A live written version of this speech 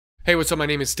Hey, what's up? My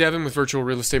name is Devin with Virtual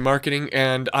Real Estate Marketing,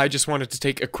 and I just wanted to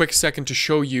take a quick second to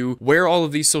show you where all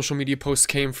of these social media posts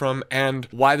came from and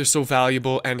why they're so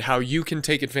valuable and how you can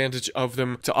take advantage of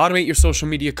them to automate your social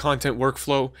media content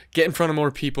workflow, get in front of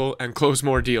more people, and close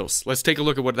more deals. Let's take a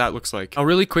look at what that looks like. Now,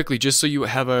 really quickly, just so you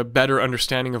have a better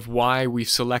understanding of why we've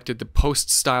selected the post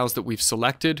styles that we've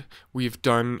selected, we've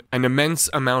done an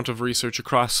immense amount of research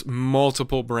across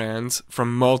multiple brands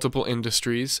from multiple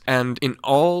industries, and in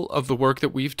all of the work that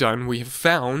we've done, we have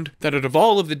found that out of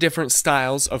all of the different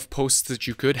styles of posts that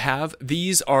you could have,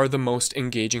 these are the most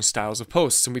engaging styles of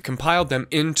posts, and we compiled them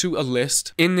into a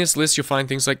list. In this list, you'll find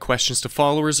things like questions to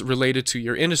followers related to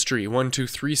your industry, 1, 2,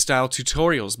 3 style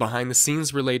tutorials, behind the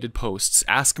scenes related posts,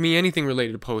 ask me anything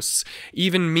related posts,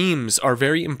 even memes are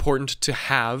very important to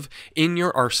have in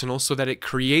your arsenal so that it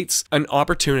creates an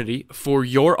opportunity for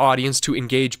your audience to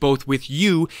engage both with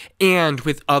you and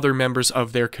with other members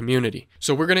of their community.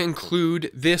 So we're going to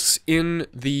include this in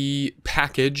the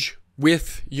package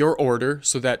with your order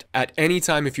so that at any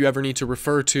time, if you ever need to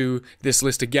refer to this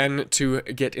list again to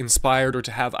get inspired or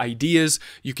to have ideas,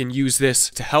 you can use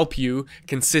this to help you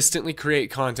consistently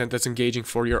create content that's engaging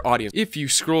for your audience. If you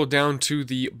scroll down to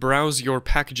the Browse Your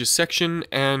Packages section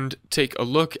and take a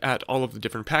look at all of the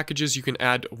different packages, you can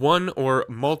add one or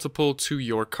multiple to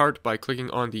your cart by clicking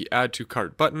on the Add to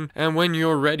Cart button. And when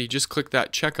you're ready, just click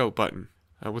that Checkout button.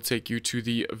 Will take you to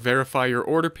the verify your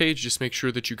order page. Just make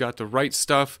sure that you got the right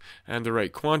stuff and the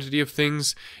right quantity of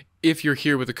things. If you're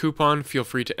here with a coupon, feel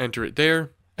free to enter it there.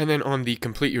 And then on the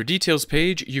complete your details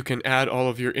page, you can add all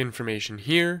of your information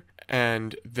here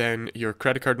and then your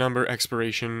credit card number,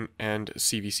 expiration, and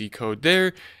CVC code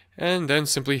there, and then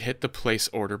simply hit the place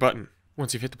order button.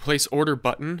 Once you've hit the place order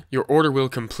button, your order will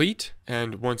complete,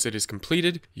 and once it is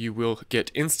completed, you will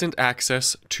get instant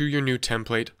access to your new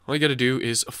template. All you got to do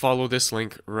is follow this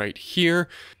link right here.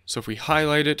 So if we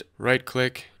highlight it, right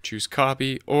click, choose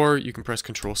copy, or you can press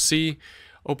Ctrl C,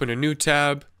 open a new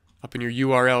tab, up in your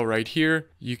URL right here,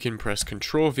 you can press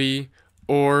Ctrl V,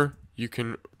 or you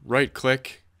can right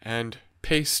click and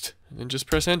paste, and then just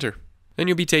press enter. Then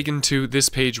you'll be taken to this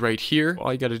page right here.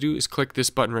 All you got to do is click this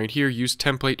button right here, use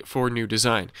template for new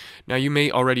design. Now you may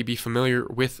already be familiar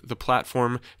with the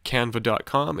platform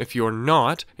canva.com. If you're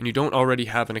not, and you don't already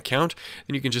have an account,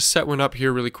 then you can just set one up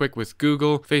here really quick with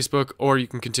Google, Facebook, or you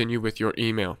can continue with your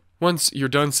email. Once you're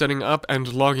done setting up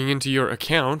and logging into your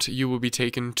account, you will be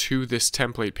taken to this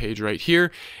template page right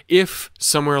here. If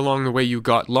somewhere along the way you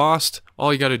got lost,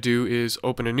 all you got to do is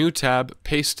open a new tab,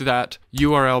 paste that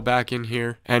URL back in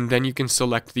here, and then you can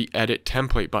select the Edit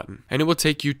Template button. And it will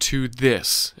take you to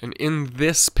this. And in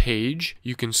this page,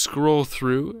 you can scroll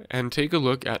through and take a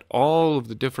look at all of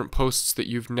the different posts that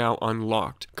you've now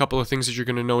unlocked. A couple of things that you're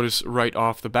going to notice right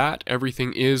off the bat.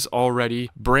 Everything is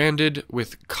already branded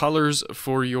with colors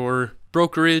for your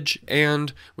brokerage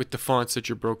and with the fonts that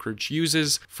your brokerage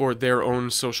uses for their own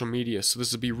social media. So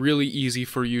this will be really easy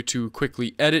for you to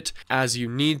quickly edit as you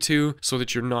need to so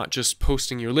that you're not just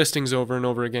posting your listings over and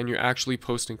over again. You're actually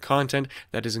posting content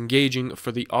that is engaging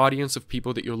for the audience of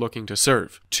people that you're looking to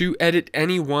serve. To edit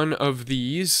any one of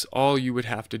these, all you would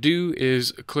have to do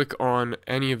is click on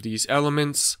any of these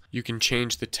elements. You can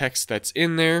change the text that's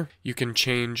in there, you can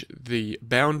change the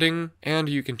bounding, and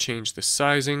you can change the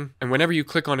sizing. And whenever you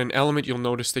click on an element, you'll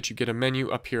notice that you get a menu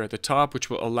up here at the top, which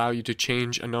will allow you to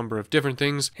change a number of different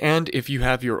things. And if you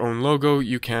have your own logo,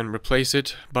 you can replace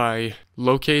it by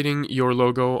locating your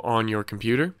logo on your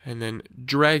computer and then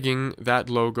dragging that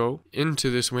logo into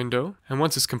this window. And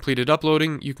once it's completed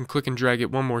uploading, you can click and drag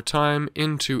it one more time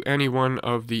into any one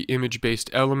of the image-based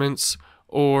elements,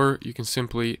 or you can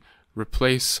simply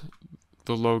replace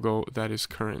the logo that is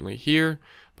currently here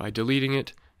by deleting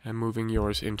it and moving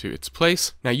yours into its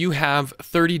place. Now you have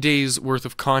 30 days worth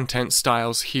of content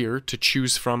styles here to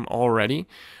choose from already,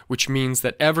 which means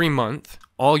that every month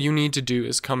all you need to do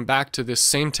is come back to this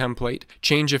same template,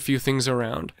 change a few things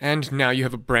around, and now you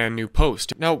have a brand new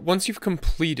post. Now, once you've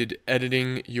completed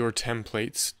editing your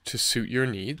templates to suit your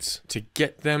needs, to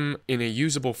get them in a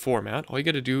usable format, all you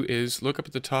got to do is look up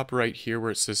at the top right here where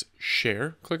it says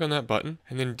Share, click on that button,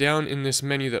 and then down in this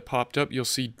menu that popped up, you'll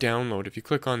see Download. If you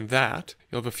click on that,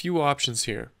 you'll have a few options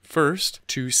here. First,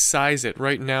 to size it.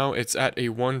 Right now it's at a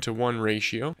 1:1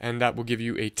 ratio, and that will give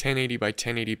you a 1080 by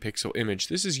 1080 pixel image.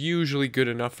 This is usually good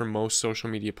enough for most social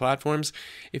media platforms.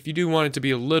 If you do want it to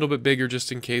be a little bit bigger,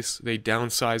 just in case they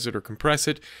downsize it or compress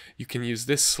it, you can use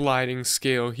this sliding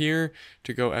scale here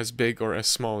to go as big or as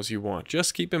small as you want.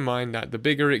 Just keep in mind that the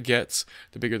bigger it gets,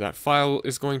 the bigger that file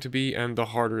is going to be, and the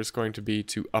harder it's going to be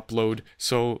to upload.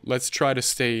 So let's try to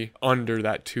stay under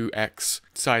that 2x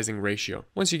sizing ratio.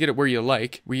 Once you get it where you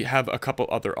like, we have a couple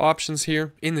other options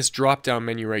here. In this drop down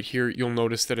menu right here, you'll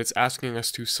notice that it's asking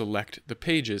us to select the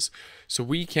pages. So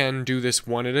we can do this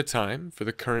one at a time for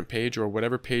the current page or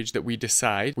whatever page that we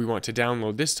decide we want to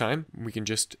download this time. We can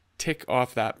just tick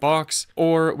off that box,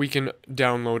 or we can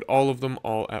download all of them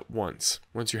all at once.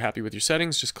 Once you're happy with your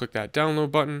settings, just click that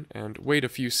download button and wait a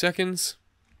few seconds.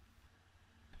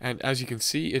 And as you can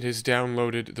see, it has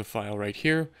downloaded the file right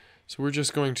here. So we're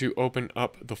just going to open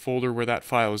up the folder where that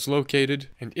file is located.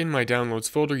 And in my downloads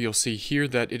folder, you'll see here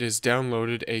that it has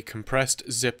downloaded a compressed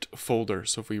zipped folder.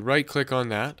 So if we right click on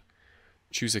that,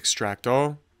 choose extract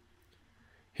all,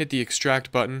 hit the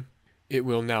extract button, it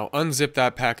will now unzip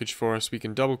that package for us. We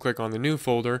can double click on the new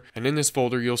folder, and in this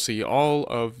folder you'll see all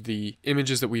of the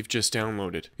images that we've just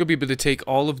downloaded. You'll be able to take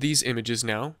all of these images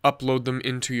now, upload them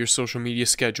into your social media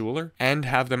scheduler, and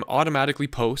have them automatically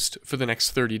post for the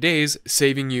next 30 days,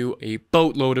 saving you a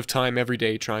boatload of time every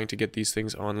day trying to get these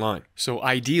things online. So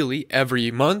ideally, every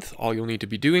month, all you'll need to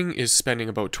be doing is spending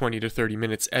about 20 to 30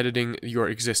 minutes editing your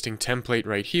existing template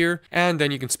right here, and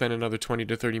then you can spend another 20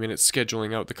 to 30 minutes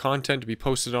scheduling out the content to be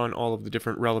posted on all of the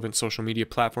different relevant social media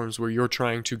platforms where you're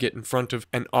trying to get in front of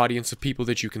an audience of people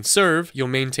that you can serve. You'll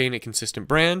maintain a consistent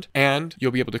brand, and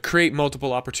you'll be able to create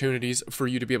multiple opportunities for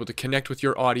you to be able to connect with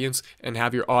your audience and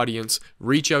have your audience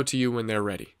reach out to you when they're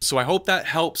ready. So I hope that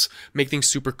helps make things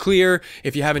super clear.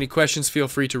 If you have any questions, feel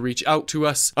free to reach out to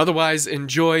us. Otherwise,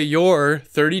 enjoy your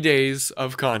 30 days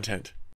of content.